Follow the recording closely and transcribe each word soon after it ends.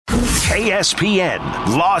ESPN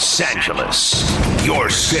Los Angeles. Your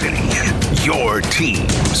city, your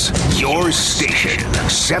teams, your station.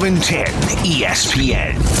 710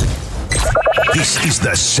 ESPN. This is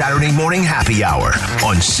the Saturday morning happy hour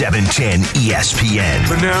on 710 ESPN.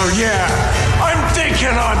 But now, I'm thinking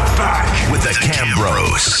I'm back. With the Cam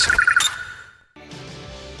Bros.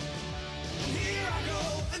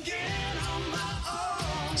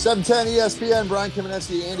 $710 ESPN, Brian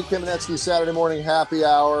Kamenetzky, Andy Kamenetzky, Saturday morning happy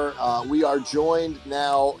hour. We are joined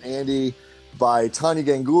now, Andy, by Tania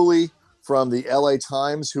Ganguli from the LA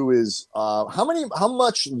Times, who is, how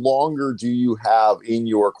much longer do you have in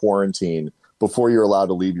your quarantine before you're allowed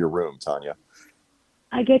to leave your room, Tania?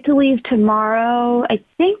 I get to leave tomorrow, I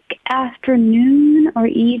think afternoon or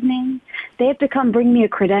evening. They have to come bring me a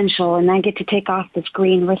credential, and I get to take off this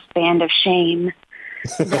green wristband of shame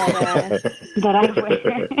that I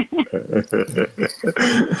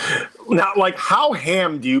wear. Now, how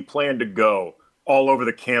ham do you plan to go all over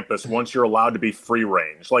the campus once you're allowed to be free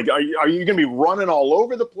range? Are you going to be running all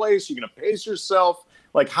over the place? Are you going to pace yourself?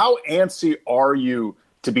 How antsy are you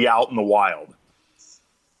to be out in the wild?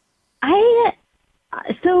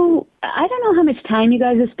 So I don't know how much time you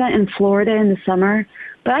guys have spent in Florida in the summer,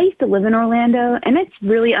 but I used to live in Orlando, and it's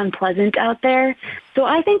really unpleasant out there. So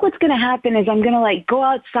I think what's going to happen is I'm going to go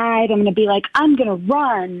outside. I'm going to be I'm going to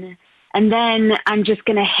run, and then I'm just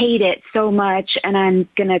going to hate it so much, and I'm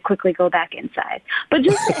going to quickly go back inside. But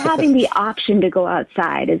just having the option to go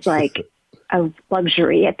outside is a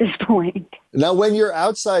luxury at this point. Now, when you're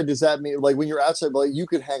outside, does that mean when you're outside, you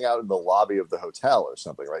could hang out in the lobby of the hotel or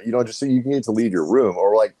something, right? You don't just you need to leave your room,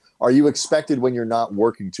 or are you expected when you're not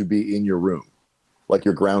working to be in your room,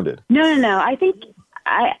 you're grounded? No. I think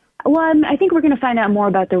I think we're going to find out more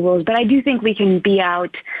about the rules, but I do think we can be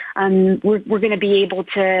out. We're going to be able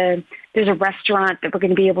to. There's a restaurant that we're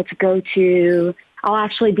going to be able to go to. I'll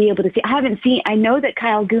actually be able to see. I know that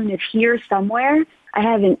Kyle Goon is here somewhere. I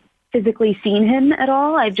haven't physically seen him at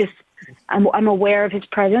all. I'm aware of his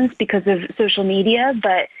presence because of social media,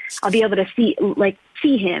 but I'll be able to see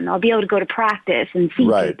him. I'll be able to go to practice and see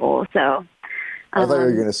people. So I thought you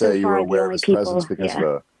were going to say you were aware of his presence because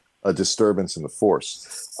of a disturbance in the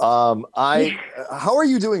force. How are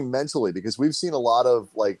you doing mentally? Because we've seen a lot of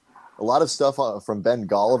stuff from Ben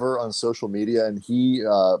Golliver on social media, and he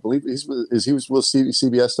believe he was with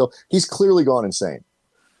CBS still. He's clearly gone insane.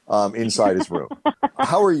 Inside his room.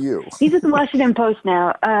 How are you? He's with the Washington Post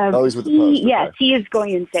now. He's with the Post. Yes, okay. He is going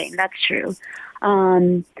insane. That's true.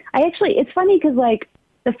 It's funny because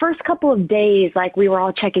the first couple of days, we were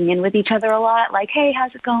all checking in with each other a lot. Hey,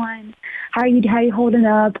 how's it going? How are you holding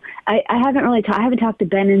up? I haven't really I haven't talked to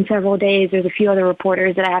Ben in several days. There's a few other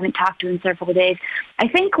reporters that I haven't talked to in several days. I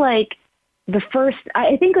think I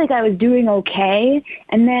was doing okay,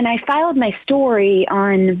 and then I filed my story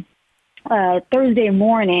on Thursday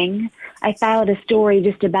morning. I filed a story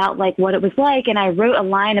just about what it was like, and I wrote a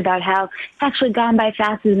line about how it's actually gone by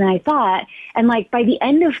faster than I thought. And by the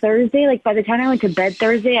end of Thursday, by the time I went to bed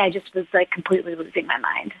Thursday, I just was completely losing my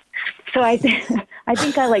mind. So I think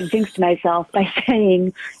I jinxed myself by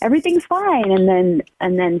saying everything's fine, and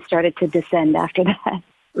then started to descend after that.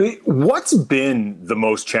 What's been the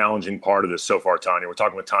most challenging part of this so far, Tania? We're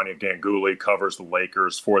talking with Tania Ganguli, covers the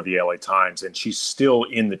Lakers for the LA Times, and she's still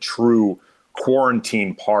in the true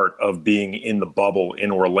quarantine part of being in the bubble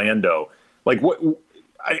in Orlando.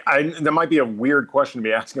 That might be a weird question to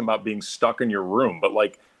be asking about being stuck in your room, but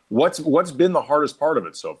what's been the hardest part of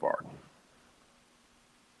it so far?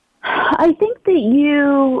 I think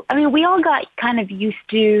that we all got kind of used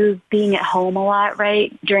to being at home a lot,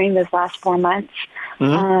 right, during those last 4 months.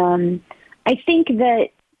 Mm-hmm. I think that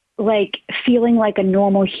feeling like a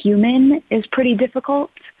normal human is pretty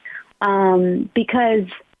difficult because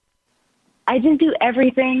I just do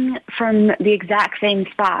everything from the exact same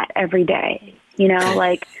spot every day.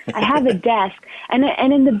 I have a desk, and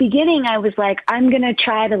in the beginning I was I'm going to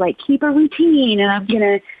try to keep a routine, and I'm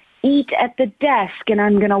going to eat at the desk, and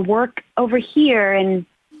I'm going to work over here.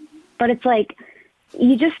 But it's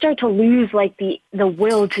you just start to lose the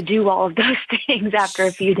will to do all of those things after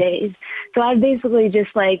a few days. So I've basically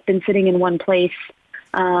just been sitting in one place.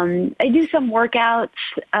 I do some workouts.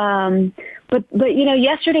 But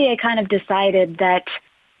yesterday I kind of decided that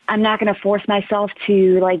I'm not going to force myself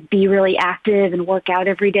to be really active and work out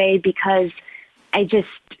every day because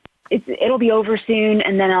it'll be over soon,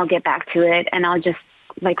 and then I'll get back to it. And I'll just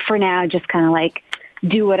for now, just kind of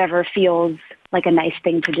do whatever feels like a nice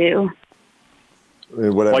thing to do.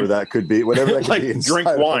 Whatever that could be. Whatever that could be. Drink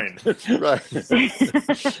wine. Right.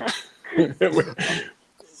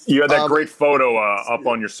 You had that great photo up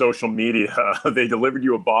on your social media. They delivered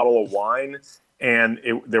you a bottle of wine, and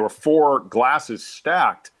there were 4 glasses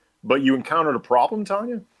stacked, but you encountered a problem,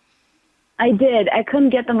 Tanya? I did. I couldn't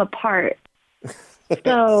get them apart.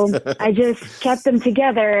 So I just kept them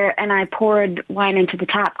together, and I poured wine into the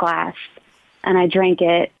top glass, and I drank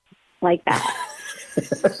it like that.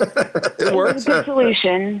 It worked. It was a good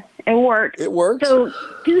solution. It worked. It worked. So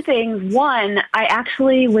 2 things. One, I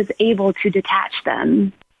actually was able to detach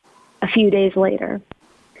them a few days later.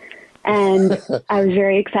 And I was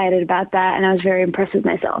very excited about that, and I was very impressed with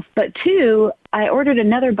myself. But 2, I ordered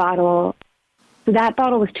another bottle. So that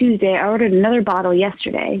bottle was Tuesday. I ordered another bottle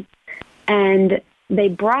yesterday, and they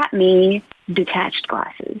brought me detached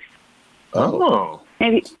glasses. Oh.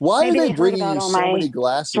 Why are they bringing you so many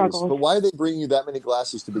glasses? struggles. But why are they bringing you that many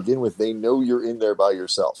glasses to begin with? They know you're in there by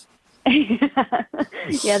yourself.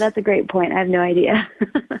 Yeah, that's a great point. I have no idea.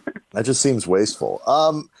 That just seems wasteful.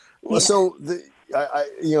 So the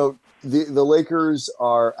Lakers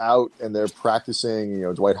are out and they're practicing.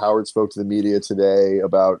 Dwight Howard spoke to the media today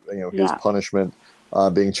about his punishment,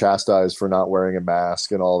 being chastised for not wearing a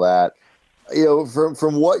mask and all that.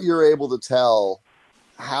 From what you're able to tell,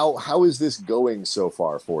 how is this going so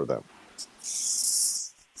far for them?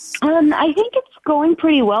 I think it's going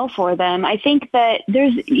pretty well for them. I think that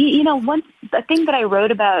there's, the thing that I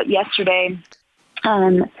wrote about yesterday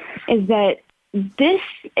is that this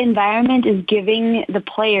environment is giving the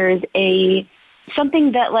players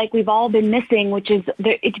something that like we've all been missing, which is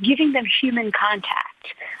it's giving them human contact.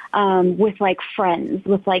 With like friends,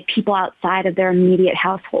 with like people outside of their immediate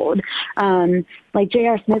household. Like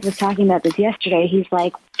J.R. Smith was talking about this yesterday. He's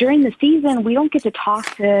like, during the season, we don't get to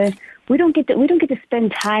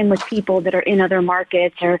spend time with people that are in other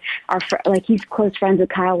markets or like he's close friends with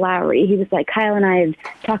Kyle Lowry. He was like, Kyle and I have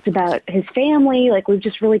talked about his family. Like we've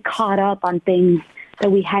just really caught up on things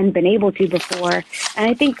that we hadn't been able to before. And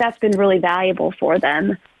I think that's been really valuable for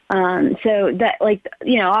them. So that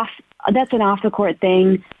that's an off the court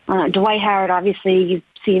thing. Dwight Howard, obviously, you've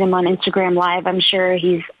seen him on Instagram Live. I'm sure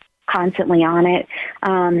he's constantly on it.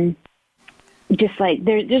 Just like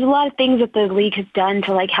there's a lot of things that the league has done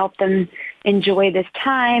to like help them enjoy this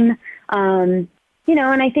time. And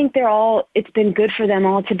I think it's been good for them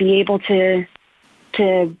all to be able to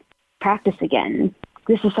practice again.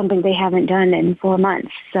 This is something they haven't done in 4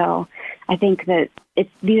 months. So I think that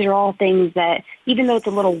these are all things that, even though it's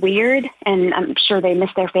a little weird and I'm sure they miss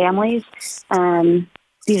their families,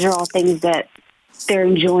 these are all things that they're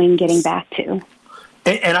enjoying getting back to.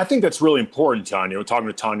 And I think that's really important, Tanya. We're talking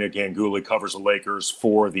to Tania Ganguli, covers the Lakers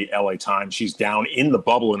for the LA Times. She's down in the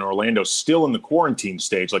bubble in Orlando, still in the quarantine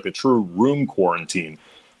stage, like the true room quarantine.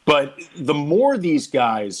 But the more these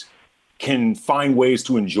guys can find ways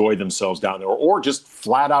to enjoy themselves down there, or just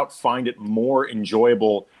flat out find it more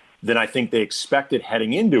enjoyable than I think they expected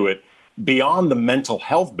heading into it, beyond the mental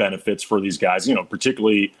health benefits for these guys,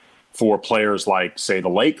 particularly for players like, say, the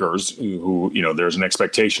Lakers, who there's an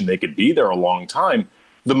expectation they could be there a long time.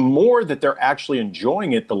 The more that they're actually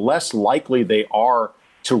enjoying it, the less likely they are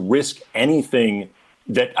to risk anything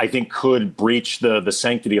that I think could breach the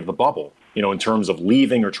sanctity of the bubble, in terms of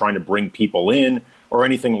leaving or trying to bring people in or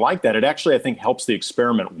anything like that. It actually, I think, helps the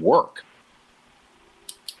experiment work.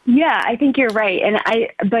 Yeah, I think you're right.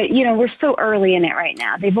 But we're so early in it right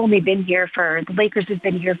now. They've only been here the Lakers have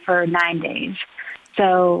been here for 9 days.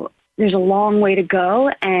 So there's a long way to go.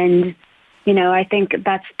 And, I think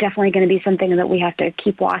that's definitely going to be something that we have to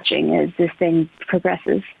keep watching as this thing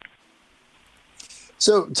progresses.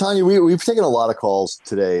 So, Tanya, we've taken a lot of calls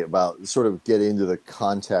today about sort of get into the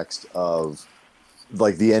context of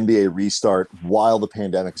like the NBA restart while the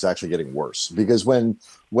pandemic is actually getting worse. Because when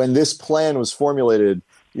this plan was formulated,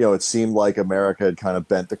 it seemed like America had kind of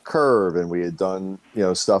bent the curve and we had done,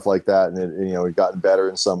 stuff like that. And it had gotten better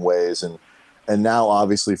in some ways. And now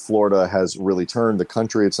obviously Florida has really turned the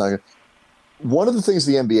country. It's not. One of the things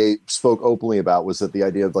the NBA spoke openly about was that the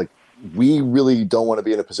idea of like, we really don't want to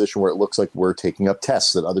be in a position where it looks like we're taking up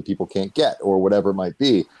tests that other people can't get or whatever it might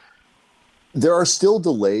be. There are still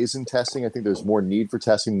delays in testing. I think there's more need for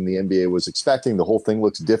testing than the NBA was expecting. The whole thing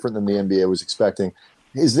looks different than the NBA was expecting.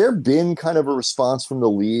 Has there been kind of a response from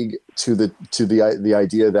the league to the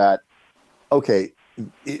idea that, okay,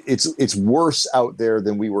 it's worse out there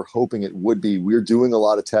than we were hoping it would be. We're doing a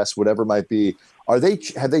lot of tests, whatever it might be.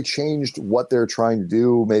 Have they changed what they're trying to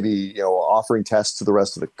do? Maybe, offering tests to the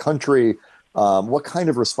rest of the country. What kind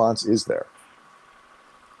of response is there?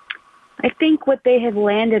 I think what they have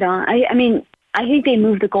landed on, I think they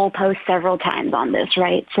moved the goalpost several times on this,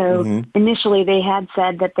 right? So Initially they had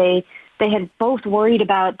said that they had both worried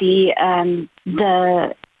about the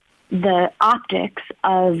optics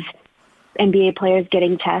of NBA players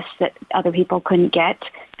getting tests that other people couldn't get.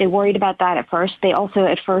 They worried about that at first. They also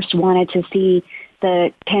at first wanted to see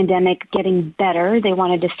the pandemic getting better. They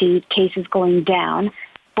wanted to see cases going down.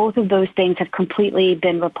 Both of those things have completely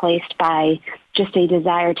been replaced by just a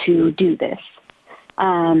desire to do this.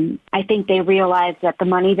 I think they realized that the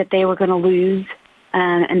money that they were going to lose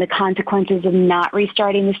and the consequences of not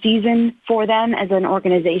restarting the season for them as an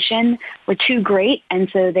organization were too great, and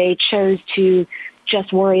so they chose to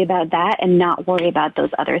just worry about that and not worry about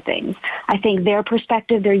those other things. I think their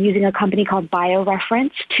perspective, they're using a company called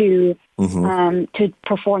BioReference to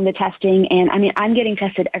perform the testing. And I mean, I'm getting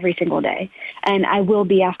tested every single day, and I will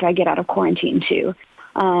be after I get out of quarantine too.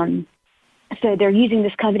 So they're using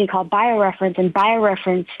this company called BioReference, and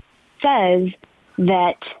BioReference says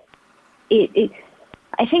that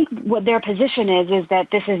I think what their position is that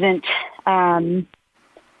this isn't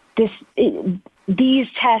these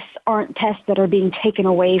tests aren't tests that are being taken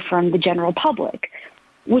away from the general public,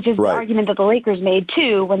 which is the argument that the Lakers made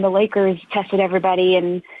too when the Lakers tested everybody.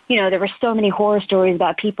 And, there were so many horror stories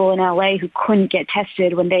about people in LA who couldn't get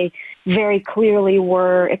tested when they very clearly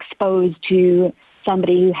were exposed to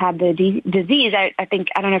somebody who had the disease. I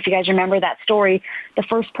don't know if you guys remember that story. The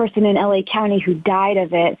first person in LA County who died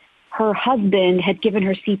of it, her husband had given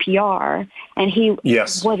her CPR, and he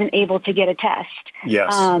wasn't able to get a test.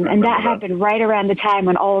 Yes, and that happened right around the time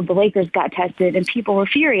when all of the Lakers got tested, and people were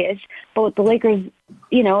furious. But what the Lakers,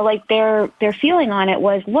 their feeling on it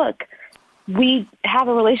was, look, we have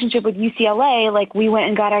a relationship with UCLA. Like, we went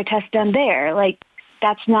and got our test done there. Like,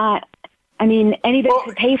 that's not. I mean, anybody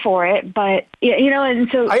could pay for it, but and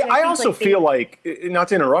so I also feel like, not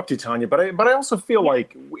to interrupt you, Tanya, but I also feel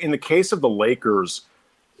like in the case of the Lakers,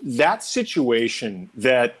 that situation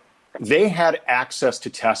that they had access to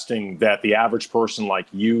testing that the average person like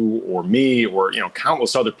you or me or,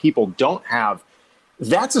 countless other people don't have,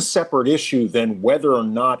 that's a separate issue than whether or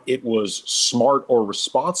not it was smart or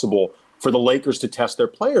responsible for the Lakers to test their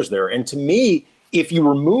players there. And to me, if you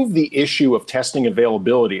remove the issue of testing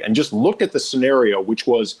availability and just look at the scenario, which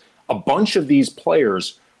was a bunch of these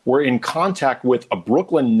players were in contact with a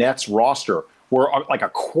Brooklyn Nets roster where like a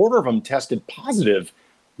quarter of them tested positive,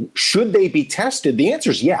 should they be tested? The answer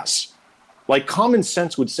is yes. Like, common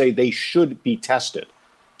sense would say they should be tested.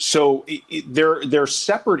 So they're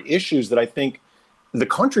separate issues that I think the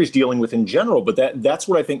country's dealing with in general, but that's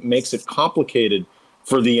what I think makes it complicated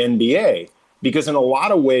for the NBA, because in a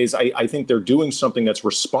lot of ways, I think they're doing something that's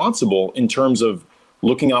responsible in terms of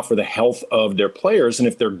looking out for the health of their players. And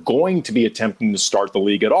if they're going to be attempting to start the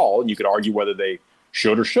league at all, and you could argue whether they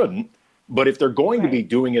should or shouldn't, but if they're going to be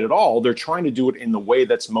doing it at all, they're trying to do it in the way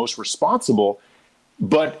that's most responsible.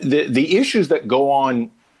 But the issues that go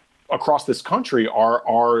on across this country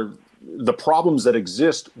are the problems that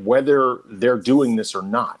exist, whether they're doing this or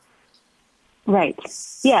not. Right.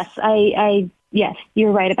 Yes, yes,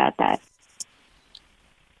 you're right about that.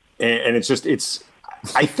 And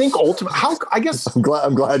I think ultimately,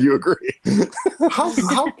 I'm glad you agree.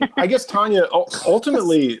 I guess, Tanya,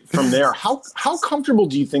 ultimately from there, how comfortable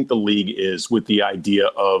do you think the league is with the idea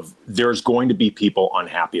of there's going to be people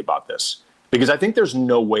unhappy about this? Because I think there's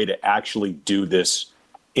no way to actually do this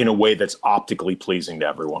in a way that's optically pleasing to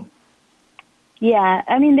everyone. Yeah,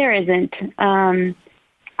 I mean, there isn't.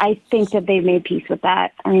 I think that they've made peace with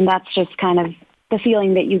that. I mean, that's just kind of the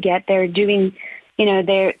feeling that you get. They're doing,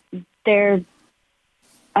 they're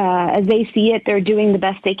as they see it, they're doing the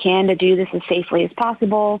best they can to do this as safely as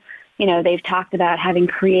possible. They've talked about having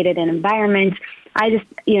created an environment. I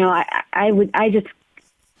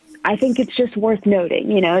think it's just worth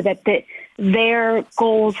noting, that their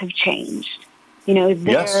goals have changed.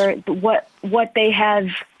 What they have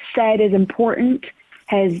said is important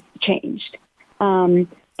has changed.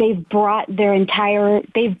 They've brought the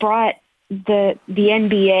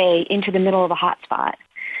NBA into the middle of a hot spot.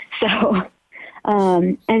 So,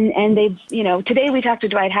 and they've, today we talked to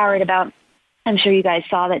Dwight Howard about, I'm sure you guys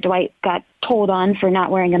saw that Dwight got told on for not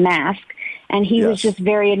wearing a mask. And he was just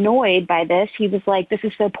very annoyed by this. He was like, this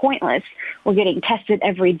is so pointless. We're getting tested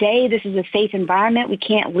every day. This is a safe environment. We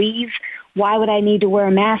can't leave. Why would I need to wear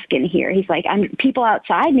a mask in here? He's like, people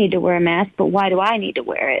outside need to wear a mask, but why do I need to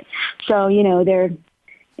wear it? So,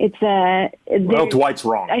 Dwight's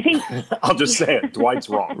wrong. I think I'll just say it. Dwight's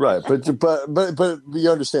wrong. Right. But you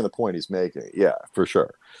understand the point he's making. Yeah, for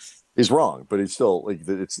sure. He's wrong, but he's still like,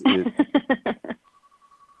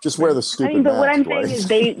 just wear the stupid mask. But what I'm saying is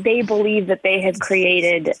they believe that they have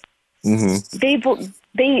created, they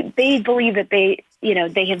believe that they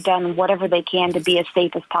have done whatever they can to be as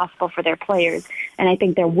safe as possible for their players. And I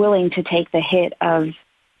think they're willing to take the hit of,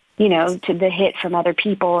 to the hit from other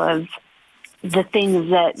people of the things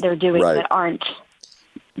that they're doing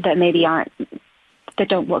that maybe aren't that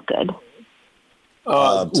don't look good.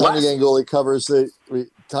 Tania Ganguli covers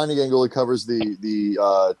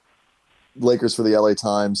the Lakers for the LA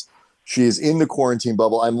Times. She is in the quarantine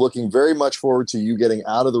bubble. I'm looking very much forward to you getting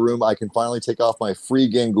out of the room. I can finally take off my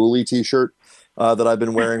free Ganguli t-shirt that I've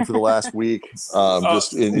been wearing for the last week,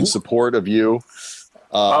 just in support of you.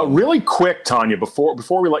 Really quick, Tanya,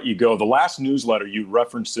 before we let you go, the last newsletter, you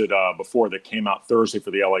referenced it before, that came out Thursday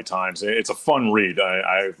for the LA Times. It's a fun read.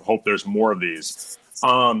 I hope there's more of these.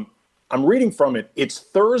 I'm reading from it. It's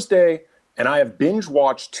Thursday, and I have binge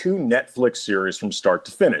watched 2 Netflix series from start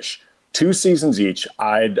to finish. 2 seasons each.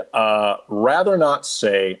 I'd rather not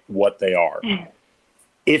say what they are.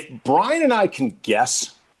 If Brian and I can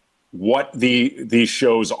guess what these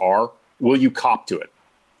shows are, will you cop to it?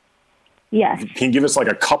 Yes. Can you give us like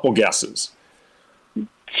a couple guesses?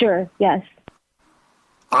 Sure, yes.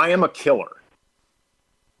 I Am a Killer.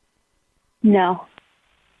 No.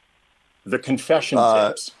 The Confession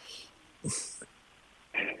Tapes.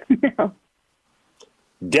 No.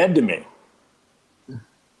 Dead to Me.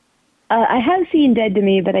 I have seen Dead to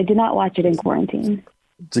Me, but I did not watch it in quarantine.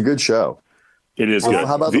 It's a good show. It is good.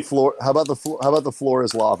 How about the floor? How about the floor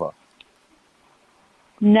is lava?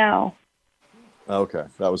 No. Okay,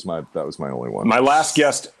 that was my only one. My last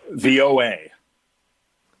guess, the OA.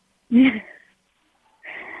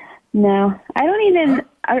 No, I don't even.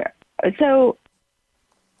 So,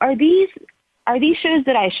 are these shows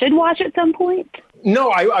that I should watch at some point?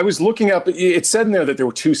 No, I was looking up. It said in there that there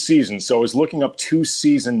were 2 seasons, so I was looking up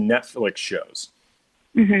 2-season Netflix shows.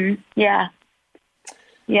 Mm-hmm. Yeah.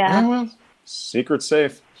 Yeah. Oh, well, secret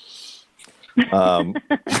safe. All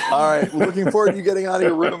right, looking forward to you getting out of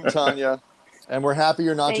your room, Tanya. And we're happy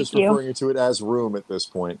you're not referring to it as room at this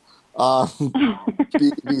point.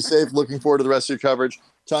 Be safe. Looking forward to the rest of your coverage.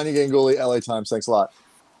 Tania Ganguli, LA Times. Thanks a lot.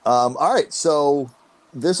 All right, so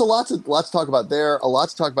there's a lot to talk about there. A lot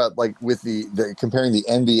to talk about, like with the comparing the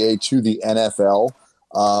NBA to the NFL,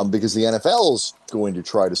 because the NFL is going to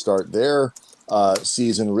try to start their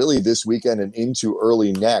season really this weekend and into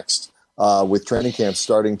early next, with training camps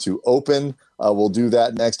starting to open. We'll do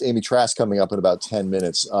that next. Amy Trask coming up in about 10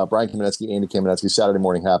 minutes. Brian Kamenetzky, Amy Kamenetzky, Saturday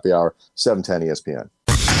Morning Happy Hour, 710 ESPN.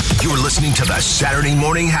 You're listening to the Saturday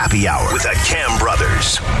Morning Happy Hour with the Cam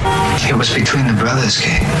Brothers. It was between the brothers,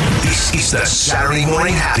 King. This is the Saturday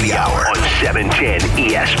Morning Happy Hour on 710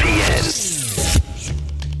 ESPN.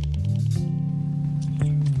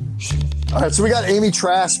 All right, so we got Amy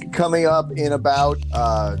Trask coming up in about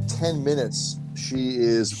 10 minutes. She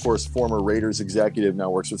is, of course, former Raiders executive,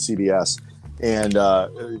 now works with CBS, and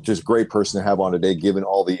just great person to have on today, given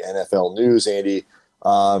all the NFL news, Andy.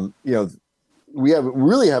 We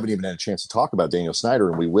really haven't even had a chance to talk about Daniel Snyder,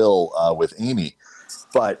 and we will with Amy.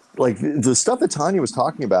 But like the stuff that Tanya was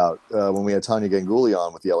talking about when we had Tania Ganguli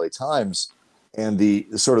on with the LA Times, and the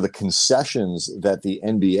sort of the concessions that the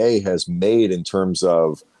NBA has made in terms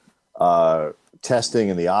of testing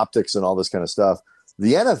and the optics and all this kind of stuff.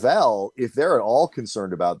 The NFL, if they're at all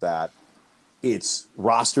concerned about that, it's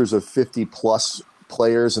rosters of 50 plus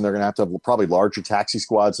players, and they're going to have probably larger taxi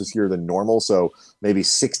squads this year than normal. So maybe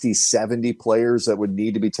 60, 70 players that would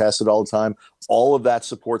need to be tested all the time. All of that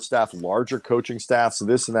support staff, larger coaching staff, so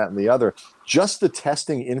this and that and the other. Just the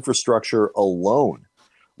testing infrastructure alone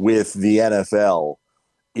with the NFL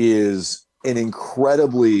is an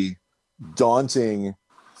incredibly daunting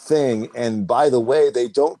thing. And by the way, they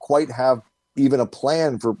don't quite have even a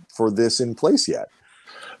plan for this in place yet.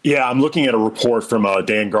 Yeah, I'm looking at a report from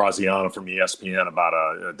Dan Graziano from ESPN about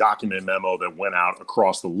a document memo that went out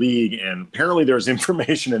across the league, and apparently there's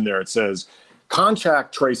information in there. It says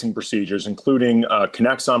contact tracing procedures, including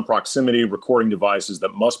connects on proximity recording devices that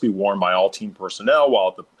must be worn by all team personnel while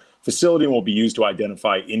at the facility, will be used to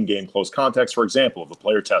identify in-game close contacts. For example, if a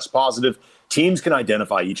player tests positive, teams can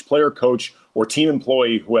identify each player, coach, or team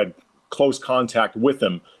employee who had close contact with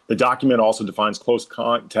them. The document also defines close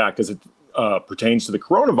contact as it pertains to the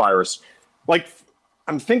coronavirus. Like,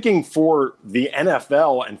 I'm thinking for the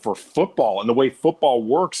NFL and for football and the way football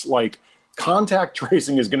works, like contact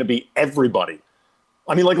tracing is going to be everybody.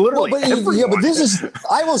 I mean, like literally everyone. Yeah, but this is,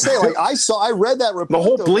 I will say, like I read that report. The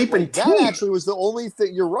whole bleeping team. That actually was the only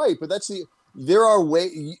thing. You're right, but there are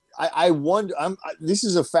ways. I wonder, this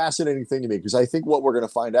is a fascinating thing to me, because I think what we're going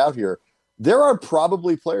to find out here, there are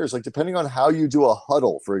probably players, like depending on how you do a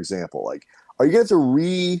huddle, for example, like, are you going to have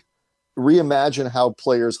to reimagine how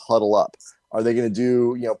players huddle up? Are they going to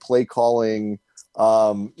do, play calling?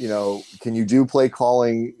 Can you do play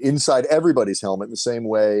calling inside everybody's helmet in the same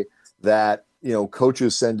way that,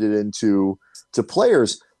 coaches send it into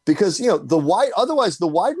players? Because, otherwise the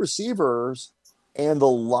wide receivers and the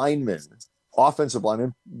linemen, offensive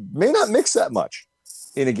linemen, may not mix that much.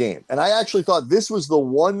 in a game. And I actually thought this was the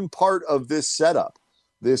one part of this setup,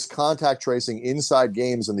 this contact tracing inside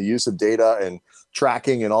games and the use of data and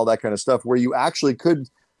tracking and all that kind of stuff, where you actually could,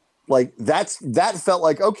 like, that felt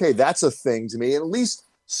like, okay, that's a thing to me. At least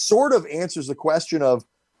sort of answers the question of,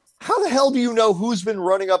 how the hell do you know who's been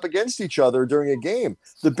running up against each other during a game?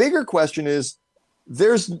 The bigger question is,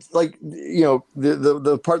 there's like,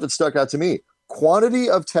 the part that stuck out to me, quantity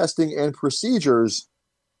of testing and procedures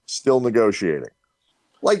still negotiating.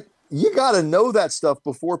 Like, you got to know that stuff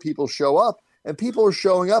before people show up, and people are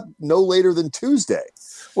showing up no later than Tuesday.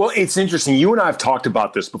 Well, it's interesting. You and I have talked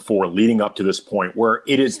about this before leading up to this point, where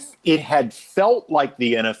it had felt like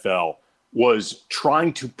the NFL was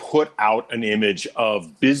trying to put out an image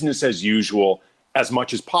of business as usual as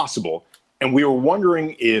much as possible. And we were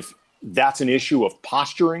wondering if that's an issue of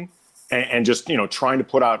posturing and just, trying to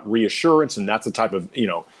put out reassurance. And that's the type of,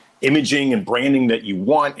 imaging and branding that you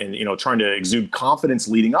want, and, trying to exude confidence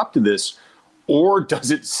leading up to this. Or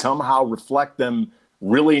does it somehow reflect them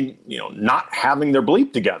really, not having their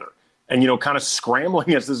bleep together and, kind of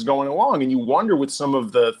scrambling as this is going along? And you wonder with some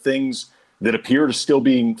of the things that appear to still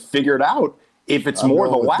being figured out, if it's more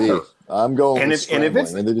the latter. I'm going with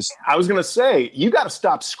scrambling. I was going to say, you got to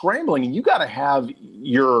stop scrambling, and you got to have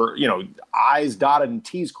your, I's dotted and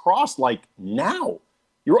T's crossed, like, now.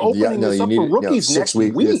 You're opening this up for rookies next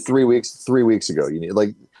week. 3 weeks ago. You need,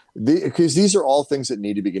 like, because these are all things that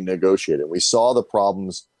need to be negotiated. We saw the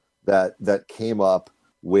problems that came up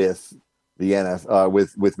with the NFL,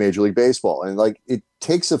 with Major League Baseball, and like, it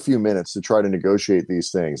takes a few minutes to try to negotiate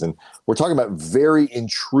these things. And we're talking about very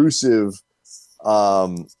intrusive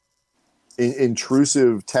testing,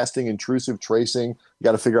 intrusive tracing. You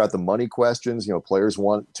got to figure out the money questions. Players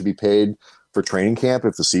want to be paid for training camp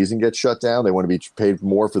if the season gets shut down. They want to be paid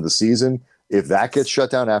more for the season if that gets shut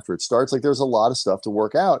down after it starts. Like, there's a lot of stuff to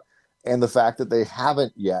work out. And the fact that they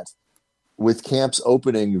haven't yet, with camps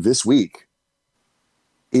opening this week,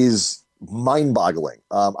 is mind-boggling.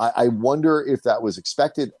 I wonder if that was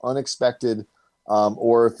expected, unexpected,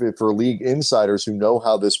 or if for league insiders who know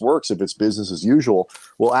how this works, if it's business as usual.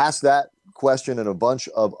 We'll ask that question and a bunch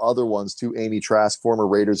of other ones to Amy Trask, former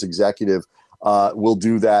Raiders executive. We'll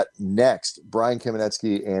do that next. Brian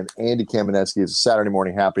Kamenetzky and Andy Kamenetzky. It's a Saturday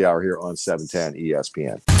morning happy hour here on 710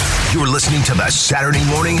 ESPN. You're listening to the Saturday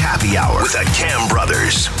Morning Happy Hour with the Cam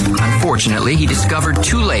Brothers. Unfortunately, he discovered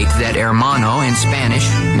too late that hermano in Spanish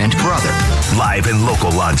meant brother. Live and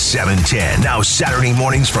local on 710. Now Saturday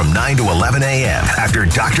mornings from 9 to 11 a.m. after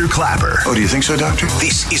Dr. Clapper. Oh, do you think so, Doctor?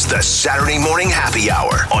 This is the Saturday Morning Happy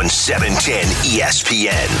Hour on 710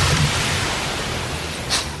 ESPN.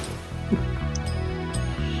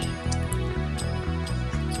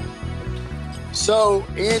 So,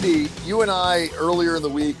 Andy, you and I, earlier in the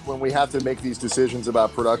week, when we have to make these decisions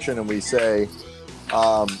about production, and we say,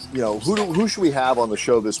 who should we have on the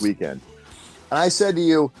show this weekend? And I said to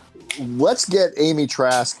you, let's get Amy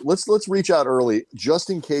Trask. Let's reach out early, just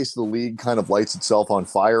in case the league kind of lights itself on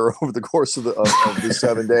fire over the course of the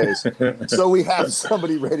 7 days. So we have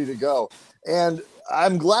somebody ready to go. And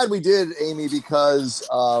I'm glad we did, Amy, because,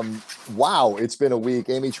 wow, it's been a week.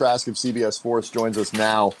 Amy Trask of CBS Sports joins us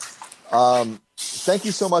now. Thank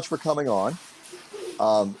you so much for coming on.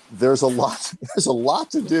 There's a lot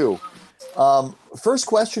to do. First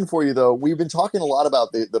question for you, though. We've been talking a lot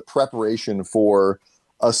about the preparation for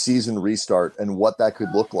a season restart and what that could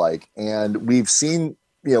look like. And we've seen,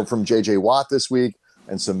 from J.J. Watt this week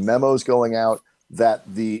and some memos going out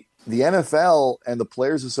that the NFL and the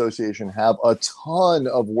Players Association have a ton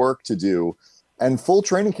of work to do, and full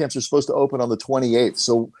training camps are supposed to open on the 28th.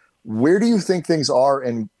 So where do you think things are,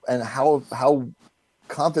 and how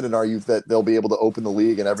confident are you that they'll be able to open the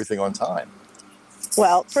league and everything on time?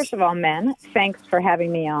 Well, first of all, men, thanks for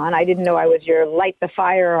having me on. I didn't know I was your light the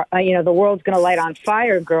fire, the world's going to light on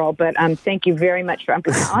fire girl, but thank you very much I'm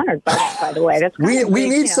honored by that, by the way. That's we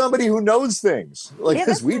need somebody who knows things,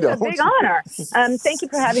 because we don't. It's a big honor. Thank you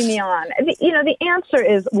for having me on. The answer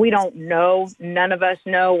is we don't know. None of us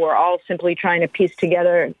know. We're all simply trying to piece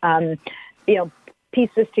together,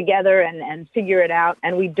 piece this together and figure it out,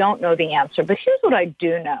 and we don't know the answer. But here's what I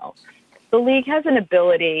do know. The league has an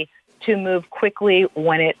ability to move quickly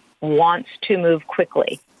when it wants to move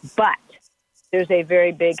quickly. But there's a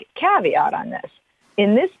very big caveat on this.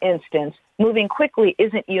 In this instance, moving quickly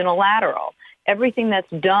isn't unilateral. Everything that's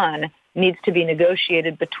done needs to be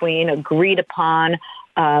negotiated between, agreed upon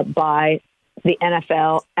by the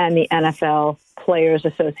NFL and the NFL Players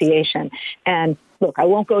Association. And look, I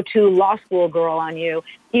won't go too law school girl on you,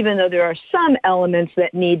 even though there are some elements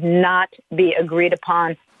that need not be agreed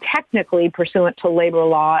upon technically pursuant to labor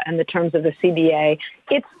law and the terms of the CBA.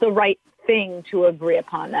 It's the right thing to agree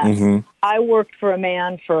upon that. I worked for a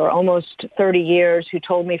man for almost 30 years who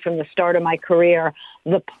told me from the start of my career,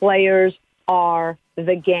 the players are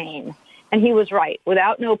the game. And he was right.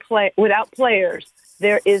 Without players,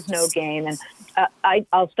 there is no game. And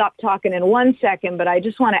I'll stop talking in 1 second, but I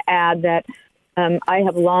just want to add that I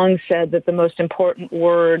have long said that the most important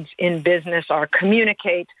words in business are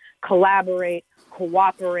communicate, collaborate,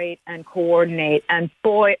 cooperate, and coordinate. And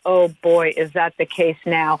boy, oh boy, is that the case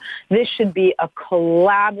now. This should be a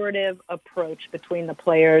collaborative approach between the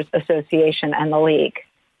Players Association and the league.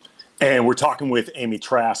 And we're talking with Amy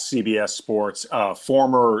Trask, CBS Sports,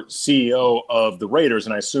 former CEO of the Raiders.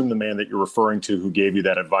 And I assume the man that you're referring to who gave you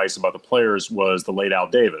that advice about the players was the late Al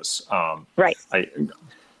Davis. Right.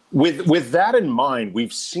 With that in mind,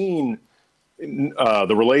 we've seen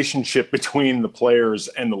the relationship between the players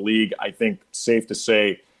and the league, I think, safe to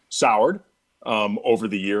say, soured over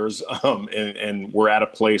the years. And we're at a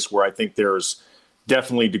place where I think there's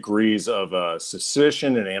definitely degrees of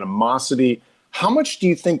suspicion and animosity. How much do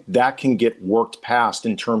you think that can get worked past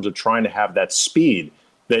in terms of trying to have that speed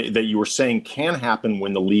that you were saying can happen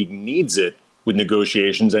when the league needs it with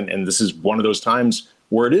negotiations? And this is one of those times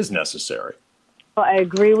where it is necessary. Well, I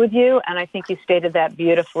agree with you, and I think you stated that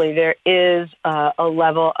beautifully. There is a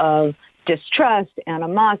level of distrust,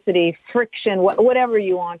 animosity, friction, whatever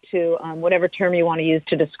you want to, whatever term you want to use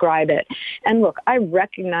to describe it. And look, I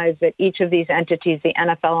recognize that each of these entities, the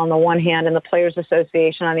NFL on the one hand and the Players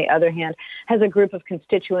Association on the other hand, has a group of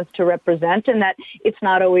constituents to represent, and that it's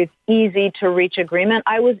not always easy to reach agreement.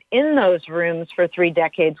 I was in those rooms for 3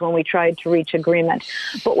 decades when we tried to reach agreement.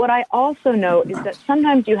 But what I also know is that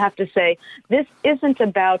sometimes you have to say, this isn't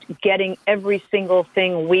about getting every single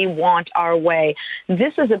thing we want our way.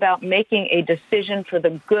 This is about making a decision for the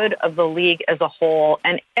good of the league as a whole,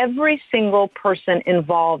 and every single person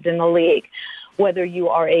involved in the league, whether you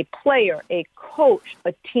are a player, a coach,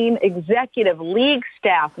 a team executive, league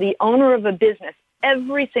staff, the owner of a business,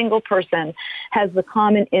 every single person has the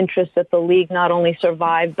common interest that the league not only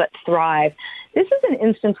survive but thrive. This is an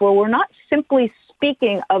instance where we're not simply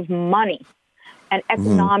speaking of money and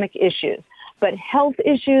economic issues, but health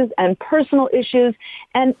issues and personal issues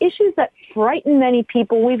and issues that frighten many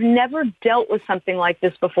people. We've never dealt with something like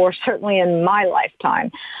this before, certainly in my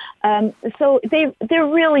lifetime. So there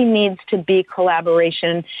really needs to be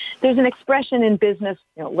collaboration. There's an expression in business,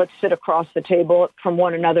 let's sit across the table from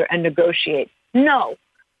one another and negotiate. No,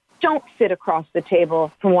 don't sit across the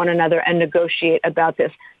table from one another and negotiate about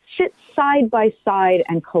this. Sit side by side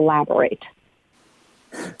and collaborate.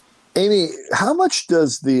 Amy, how much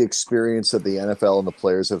does the experience that the NFL and the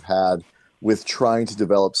players have had with trying to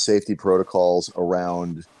develop safety protocols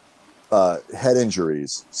around head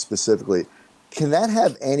injuries specifically, can that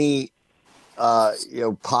have any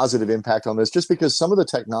positive impact on this? Just because some of the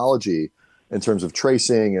technology in terms of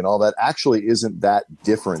tracing and all that actually isn't that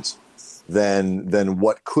different than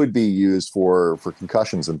what could be used for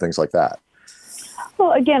concussions and things like that.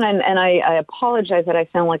 Well, again, and I apologize that I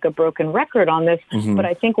sound like a broken record on this, but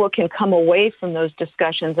I think what can come away from those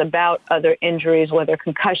discussions about other injuries, whether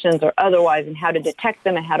concussions or otherwise, and how to detect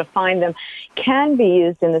them and how to find them, can be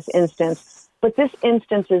used in this instance. But this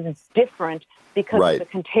instance is different because of the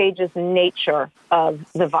contagious nature of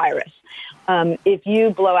the virus. If you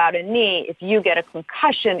blow out a knee, if you get a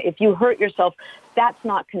concussion, if you hurt yourself, that's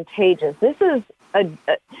not contagious. This is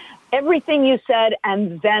everything you said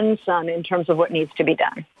and then some in terms of what needs to be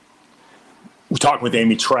done. We're talking with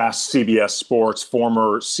Amy Trask, CBS Sports,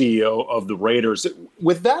 former CEO of the Raiders.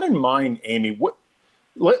 With that in mind, Amy,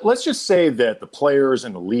 let's just say that the players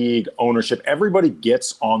and the league, ownership, everybody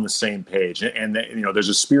gets on the same page, and there's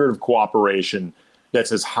a spirit of cooperation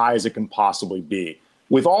that's as high as it can possibly be.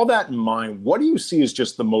 With all that in mind, what do you see as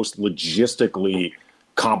just the most logistically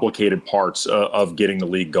complicated parts of getting the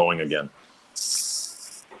league going again?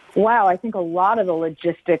 Wow, I think a lot of the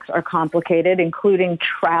logistics are complicated, including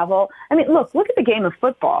travel. I mean, look at the game of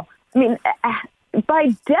football. I mean, by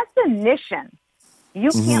definition,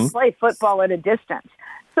 you can't play football at a distance.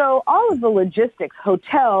 So all of the logistics,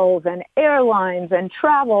 hotels and airlines and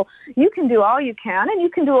travel, you can do all you can, and you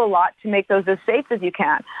can do a lot to make those as safe as you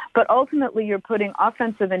can. But ultimately, you're putting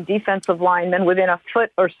offensive and defensive linemen within a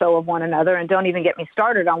foot or so of one another. And don't even get me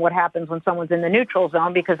started on what happens when someone's in the neutral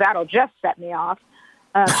zone, because that'll just set me off.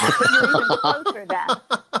 But you're even closer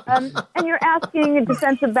then. And you're asking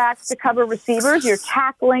defensive backs to cover receivers. You're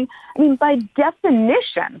tackling. I mean, by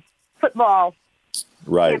definition, football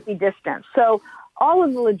can't be distant. So all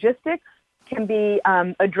of the logistics can be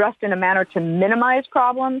addressed in a manner to minimize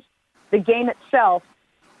problems. The game itself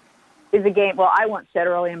is a game. Well, I once said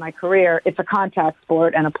early in my career, it's a contact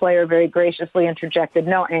sport, and a player very graciously interjected,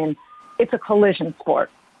 no, and it's a collision sport.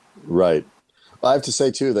 Right. I have to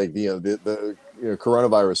say too, like the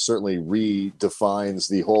coronavirus certainly redefines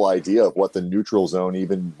the whole idea of what the neutral zone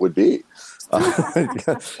even would be.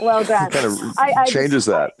 Well done. Kind of changes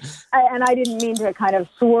that. And I didn't mean to kind of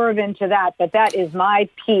swerve into that, but that is my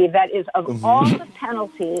peeve. That is of all the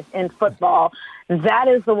penalties in football, that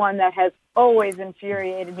is the one that has always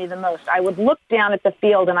infuriated me the most. I would look down at the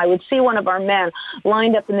field and I would see one of our men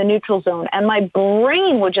lined up in the neutral zone and my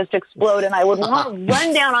brain would just explode and I would want to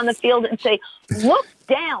run down on the field and say, look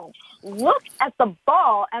down, look at the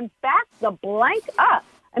ball and back the blank up.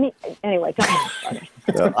 I mean, anyway,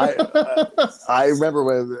 I remember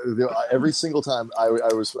when every single time I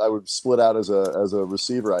would split out as a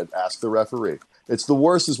receiver, I'd ask the referee. It's the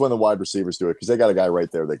worst is when the wide receivers do it because they got a guy right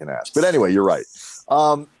there they can ask. But anyway, you're right.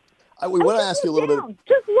 We want to ask you a little bit.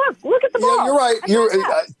 Just look at the ball. Yeah, you're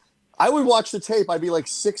right. I would watch the tape. I'd be like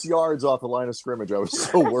 6 yards off the line of scrimmage. I was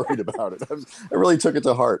so worried about it. I really took it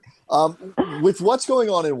to heart. With what's going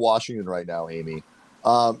on in Washington right now, Amy,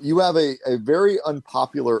 you have a very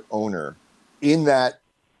unpopular owner in that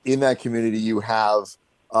community. You have,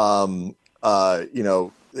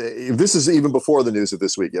 this is even before the news of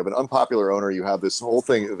this week. You have an unpopular owner. You have this whole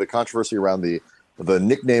thing, the controversy around the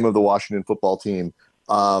nickname of the Washington football team.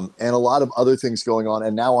 And a lot of other things going on.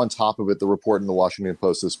 And now on top of it, the report in the Washington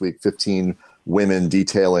Post this week, 15 women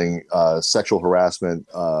detailing sexual harassment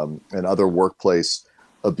and other workplace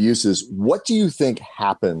abuses. What do you think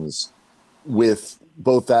happens with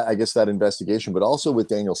both that investigation, but also with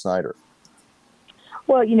Daniel Snyder?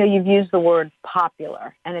 Well, you've used the word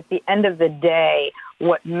popular. And at the end of the day,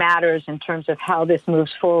 what matters in terms of how this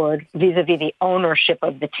moves forward vis-a-vis the ownership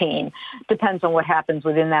of the team depends on what happens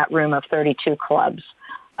within that room of 32 clubs.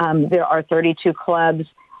 There are 32 clubs.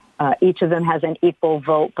 Each of them has an equal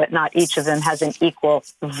vote, but not each of them has an equal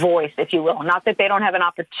voice, if you will. Not that they don't have an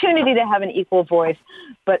opportunity to have an equal voice,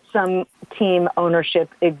 but some team ownership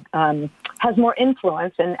has more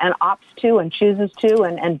influence and opts to and chooses to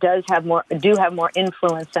and do have more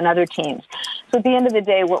influence than other teams. So at the end of the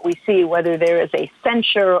day, what we see, whether there is a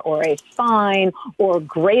censure or a fine or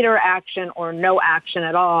greater action or no action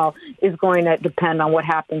at all, is going to depend on what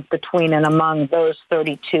happens between and among those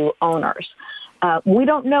 32 owners. We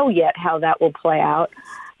don't know yet how that will play out.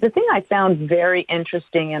 The thing I found very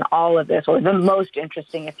interesting in all of this, or the most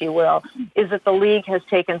interesting, if you will, is that the league has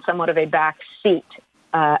taken somewhat of a back seat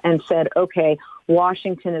and said, okay,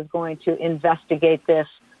 Washington is going to investigate this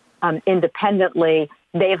independently.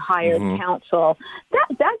 They've hired counsel.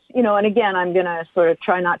 That's, and again, I'm going to sort of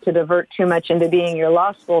try not to divert too much into being your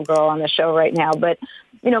law school girl on the show right now, but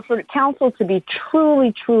for counsel to be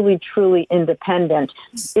truly, truly, truly independent,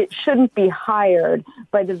 it shouldn't be hired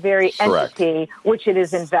by the very entity which it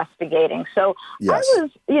is investigating. So yes. I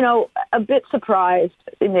was, a bit surprised,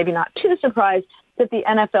 maybe not too surprised, that the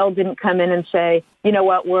NFL didn't come in and say, you know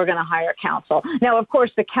what, we're going to hire counsel. Now, of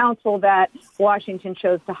course, the counsel that Washington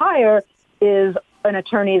chose to hire is an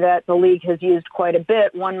attorney that the league has used quite a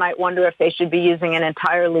bit. One might wonder if they should be using an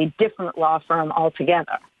entirely different law firm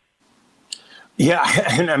altogether. Yeah,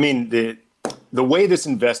 and I mean, the way this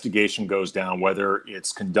investigation goes down, whether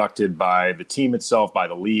it's conducted by the team itself, by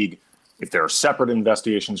the league, if there are separate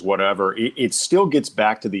investigations, whatever, it still gets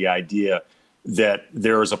back to the idea that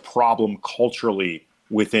there is a problem culturally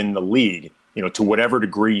within the league, to whatever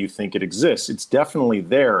degree you think it exists. It's definitely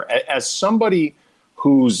there. As somebody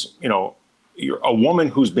who's, you're a woman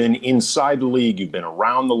who's been inside the league, you've been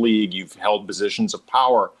around the league, you've held positions of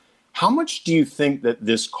power, how much do you think that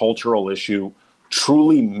this cultural issue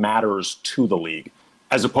truly matters to the league,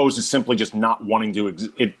 as opposed to simply just not wanting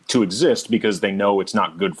it to exist because they know it's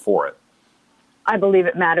not good for it? I believe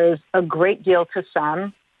it matters a great deal to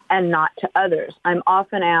some and not to others. I'm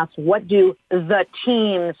often asked, what do the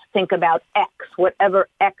teams think about X, whatever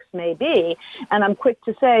X may be? And I'm quick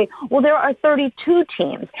to say, well, there are 32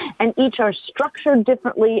 teams, and each are structured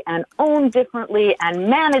differently and owned differently and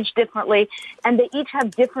managed differently, and they each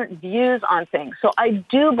have different views on things. So I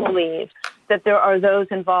do believe that there are those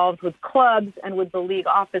involved with clubs and with the league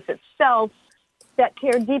office itself that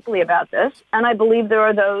care deeply about this, and I believe there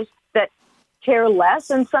are those that care less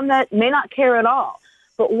and some that may not care at all.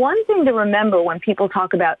 But one thing to remember when people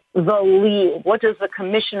talk about the league, what does the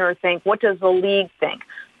commissioner think? What does the league think?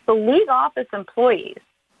 The league office employees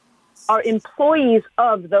are employees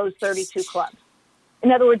of those 32 clubs.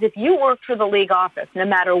 In other words, if you work for the league office, no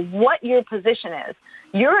matter what your position is,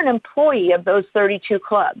 you're an employee of those 32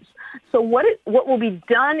 clubs. So what will be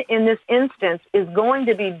done in this instance is going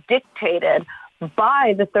to be dictated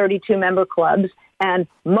by the 32 member clubs and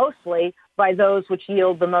mostly by those which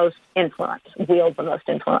wield the most influence.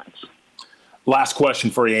 Last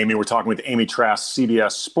question for you, Amy. We're talking with Amy Trask,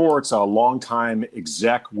 CBS Sports, a longtime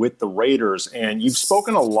exec with the Raiders. And you've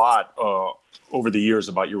spoken a lot over the years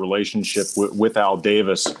about your relationship with Al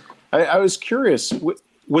Davis. I was curious,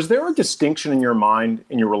 was there a distinction in your mind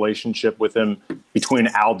in your relationship with him between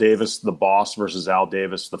Al Davis, the boss, versus Al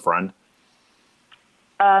Davis, the friend?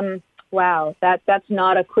 Wow, that's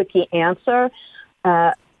not a quickie answer.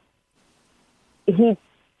 He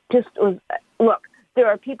just was, look, there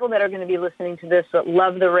are people that are going to be listening to this that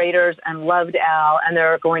love the Raiders and loved Al, and there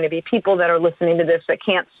are going to be people that are listening to this that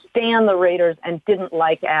can't stand the Raiders and didn't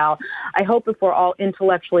like Al. I hope if we're all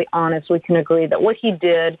intellectually honest, we can agree that what he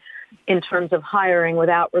did in terms of hiring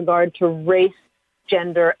without regard to race,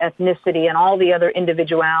 gender, ethnicity, and all the other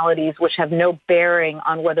individualities which have no bearing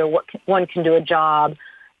on whether one can do a job,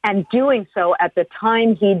 and doing so at the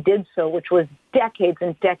time he did so, which was decades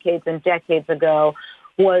and decades and decades ago,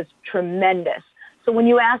 was tremendous. So when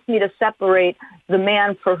you ask me to separate the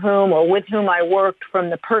man for whom or with whom I worked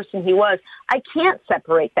from the person he was, I can't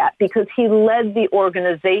separate that because he led the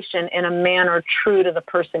organization in a manner true to the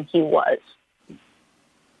person he was.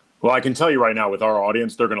 Well, I can tell you right now with our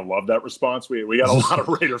audience, they're going to love that response. We got a lot of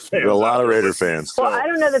Raider fans. A lot of Raider fans. Well, I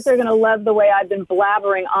don't know that they're going to love the way I've been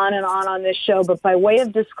blabbering on and on this show, but by way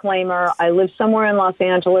of disclaimer, I live somewhere in Los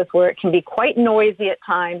Angeles where it can be quite noisy at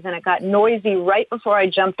times, and it got noisy right before I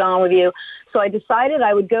jumped on with you. So I decided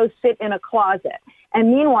I would go sit in a closet. And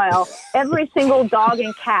meanwhile, every single dog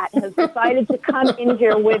and cat has decided to come in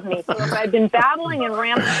here with me. So if I've been babbling and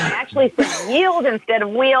rambling, I actually said yield instead of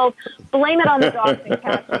wheels. Blame it on the dogs and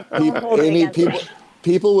cats. And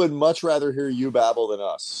people would much rather hear you babble than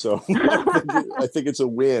us. So I think it's a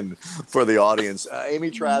win for the audience.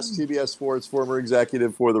 Amy Trask, CBS Sports, former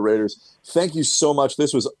executive for the Raiders. Thank you so much.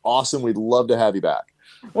 This was awesome. We'd love to have you back.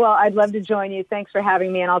 Well, I'd love to join you. Thanks for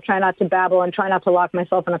having me. And I'll try not to babble and try not to lock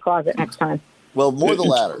myself in a closet next time. Well, more the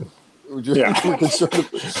latter. We're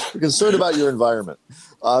concerned about your environment.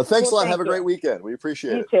 Thanks a lot. Have a great weekend. We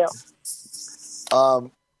appreciate it. You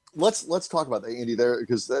too. Let's talk about that, Andy, there,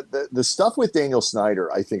 because the stuff with Daniel Snyder,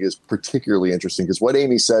 I think, is particularly interesting because what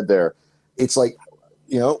Amy said there, it's like,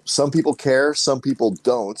 some people care, some people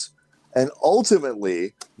don't. And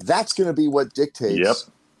ultimately, that's going to be what dictates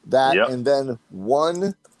that. Yep. And then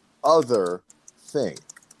one other thing.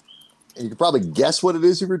 And you can probably guess what it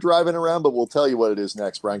is if you're driving around, but we'll tell you what it is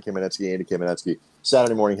next. Brian Kamenetzky, Andy Kamenetzky,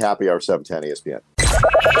 Saturday Morning Happy Hour, 710 ESPN.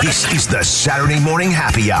 This is the Saturday Morning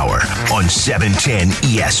Happy Hour on 710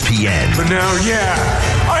 ESPN. But now,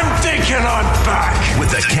 I'm thinking I'm back. With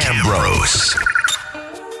the Cam Bros.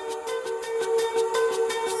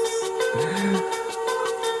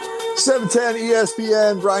 .710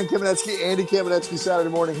 ESPN, Brian Kamenetzky, Andy Kamenetzky, Saturday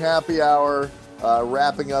Morning Happy Hour.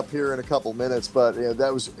 Wrapping up here in a couple minutes, but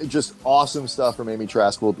that was just awesome stuff from Amy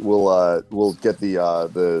Trask. We'll get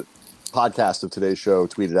the podcast of today's show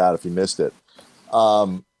tweeted out if you missed it.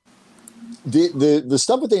 The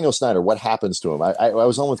stuff with Daniel Snyder, what happens to him? I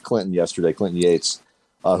was on with Clinton yesterday, Clinton Yates,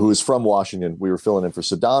 who is from Washington. We were filling in for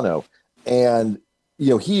Sedano, and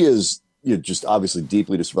he is just obviously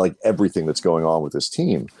deeply disturbed, like everything that's going on with this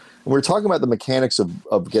team. And we were talking about the mechanics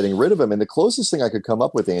of getting rid of him, and the closest thing I could come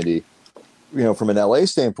up with, Andy, from an LA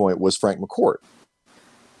standpoint, was Frank McCourt.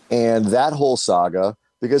 And that whole saga,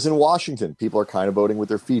 because in Washington, people are kind of voting with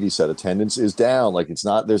their feet. He said attendance is down. Like there's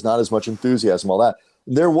not as much enthusiasm, all that.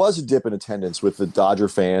 There was a dip in attendance with the Dodger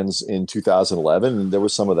fans in 2011, and there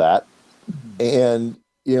was some of that. And,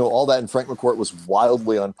 all that. And Frank McCourt was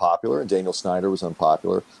wildly unpopular, and Daniel Snyder was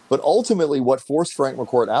unpopular. But ultimately, what forced Frank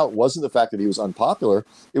McCourt out wasn't the fact that he was unpopular.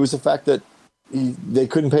 It was the fact that they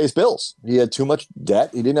couldn't pay his bills. He had too much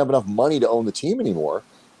debt. He didn't have enough money to own the team anymore.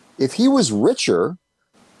 If he was richer,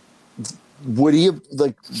 would he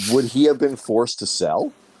have been forced to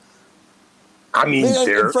sell? I mean,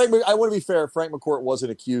 I want to be fair. Frank McCourt wasn't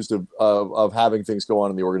accused of having things go on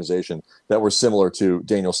in the organization that were similar to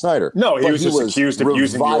Daniel Snyder. No, he was just accused of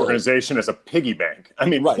using the organization as a piggy bank. I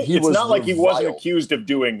mean, it's not like he wasn't accused of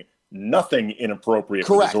doing nothing inappropriate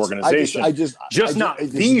for his organization. Just not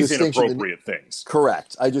these inappropriate things.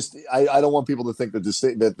 Correct. I don't want people to think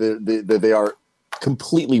that they are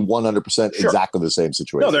completely 100% exactly the same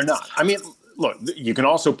situation. No, they're not. I mean, look, you can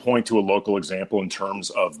also point to a local example in terms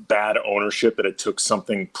of bad ownership that it took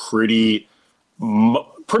something pretty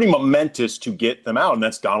momentous to get them out, and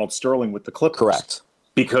that's Donald Sterling with the Clippers. Correct.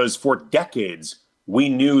 Because for decades, we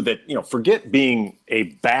knew that, forget being a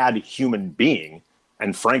bad human being.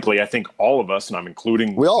 And frankly, I think all of us, and I'm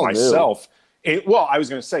including myself, I was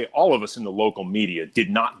going to say all of us in the local media did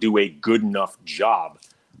not do a good enough job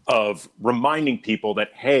of reminding people that,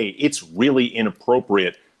 hey, it's really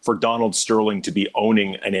inappropriate for Donald Sterling to be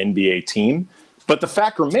owning an NBA team. But the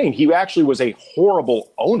fact remained, he actually was a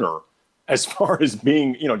horrible owner as far as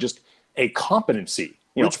being, just a competency.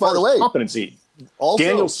 Which, by the way, competency. Also,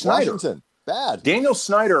 Daniel Snyder. Washington, bad. Daniel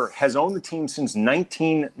Snyder has owned the team since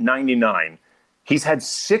 1999. He's had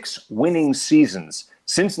 6 winning seasons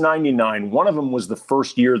since 99. One of them was the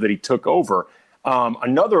first year that he took over.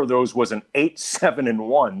 Another of those was an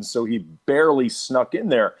 8-7-1, so he barely snuck in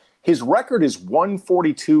there. His record is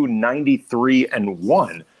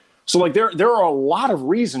 142-93-1. So, like, there are a lot of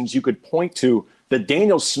reasons you could point to that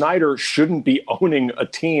Daniel Snyder shouldn't be owning a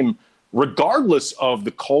team, regardless of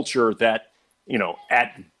the culture that,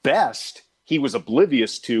 at best he was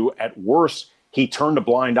oblivious to, at worst he turned a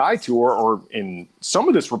blind eye to, or in some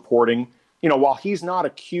of this reporting, while he's not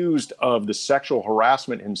accused of the sexual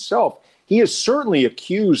harassment himself, he is certainly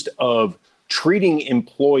accused of treating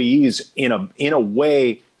employees in a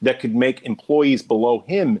way that could make employees below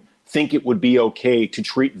him think it would be okay to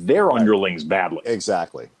treat their underlings badly.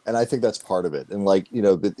 Exactly. And I think that's part of it. And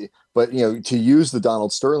but to use the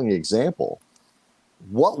Donald Sterling example,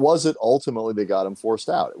 what was it ultimately that got him forced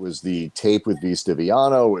out? It was the tape with V.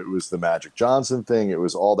 Stiviano. It was the Magic Johnson thing. It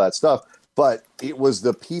was all that stuff. But it was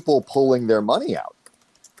the people pulling their money out.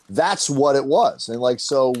 That's what it was. And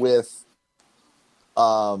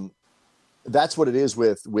that's what it is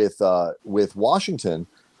with Washington.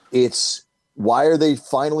 It's, why are they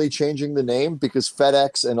finally changing the name? Because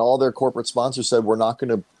FedEx and all their corporate sponsors said, we're not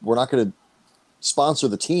going to sponsor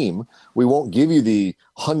the team. We won't give you the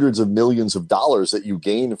hundreds of millions of dollars that you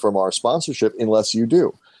gain from our sponsorship unless you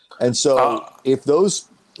do. And so if those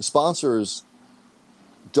sponsors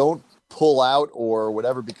don't pull out or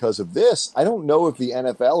whatever because of this, I don't know if the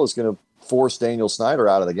NFL is going to force Daniel Snyder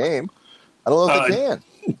out of the game. I don't know if they can.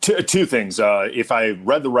 Two things. If I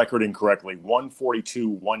read the record incorrectly,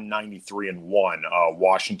 142-193-1,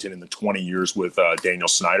 Washington in the 20 years with Daniel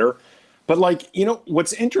Snyder. But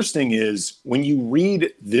what's interesting is when you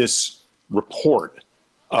read this report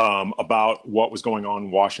about what was going on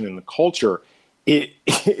in Washington, the culture,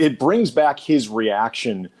 it brings back his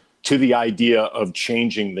reaction to the idea of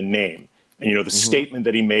changing the name. And, the statement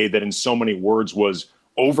that he made that in so many words was,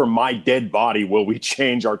 "Over my dead body will we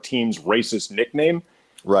change our team's racist nickname."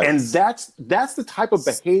 Right. And that's the type of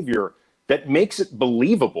behavior that makes it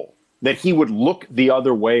believable that he would look the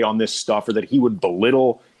other way on this stuff, or that he would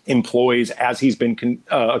belittle employees as he's been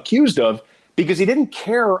accused of, because he didn't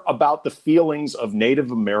care about the feelings of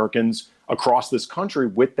Native Americans across this country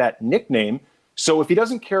with that nickname. So if he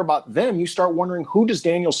doesn't care about them, you start wondering, who does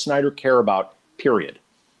Daniel Snyder care about, period?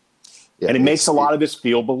 Yeah, and it makes a lot of this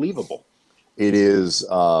feel believable. It is.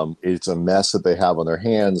 It's a mess that they have on their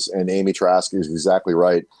hands. And Amy Trask is exactly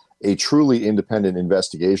right. A truly independent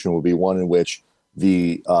investigation will be one in which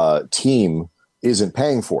the team isn't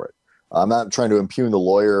paying for it. I'm not trying to impugn the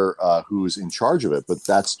lawyer who's in charge of it, but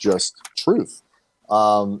that's just truth.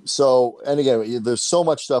 And again, there's so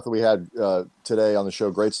much stuff that we had today on the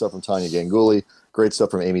show. Great stuff from Tania Ganguli. Great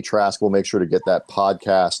stuff from Amy Trask. We'll make sure to get that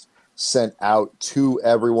podcast sent out to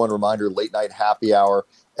everyone. Reminder, late night happy hour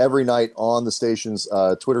every night on the station's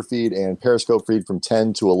Twitter feed and Periscope feed from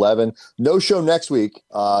 10 to 11. No show next week.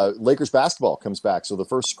 Lakers basketball comes back. So the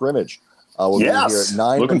first scrimmage will be here at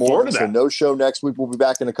 9 Looking in the morning. So that. no show next week. We'll be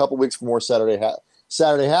back in a couple weeks for more Saturday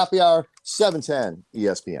happy hour, 7:10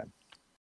 ESPN.